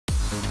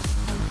Hi,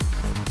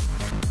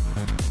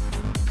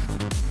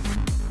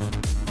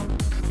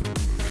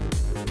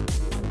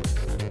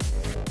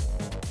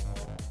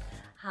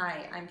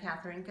 I'm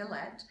Catherine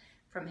Gillette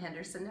from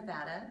Henderson,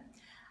 Nevada.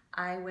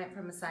 I went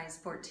from a size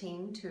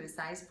 14 to a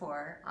size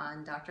 4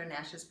 on Dr.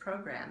 Nash's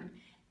program,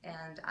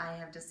 and I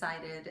have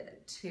decided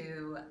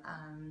to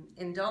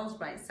indulge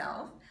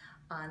myself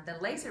on the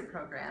laser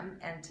program,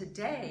 and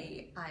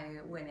today I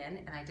went in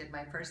and I did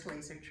my first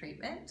laser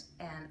treatment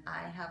and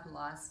I have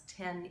lost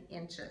 10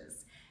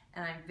 inches.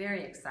 And I'm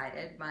very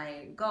excited.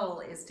 My goal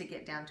is to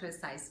get down to a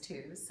size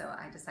 2, so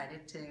I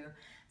decided to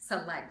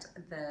select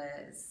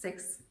the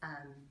six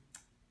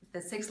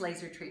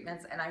laser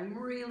treatments, and I'm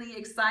really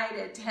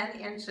excited. 10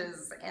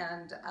 inches.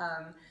 And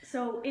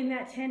so in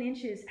that 10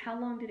 inches, how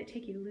long did it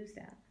take you to lose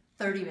that?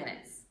 30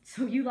 minutes.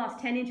 So you lost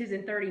 10 inches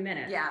in 30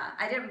 minutes. Yeah,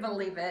 I didn't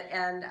believe it.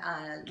 And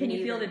can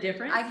you feel the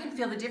difference? I can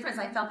feel the difference.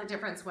 I felt the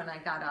difference when I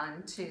got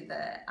on to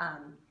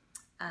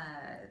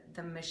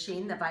the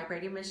machine, the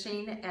vibrating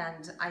machine,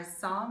 and I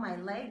saw my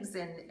legs,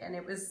 and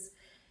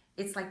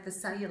it's like the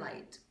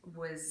cellulite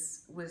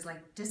was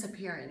like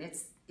disappearing.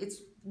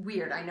 It's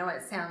weird. I know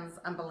it sounds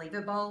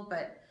unbelievable,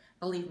 but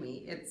believe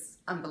me, it's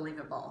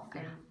unbelievable.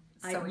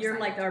 Yeah. You're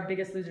like our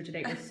biggest loser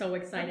today. We're so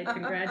excited.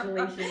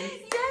 Congratulations.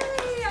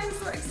 Yay! I'm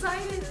so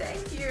excited.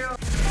 Thank you.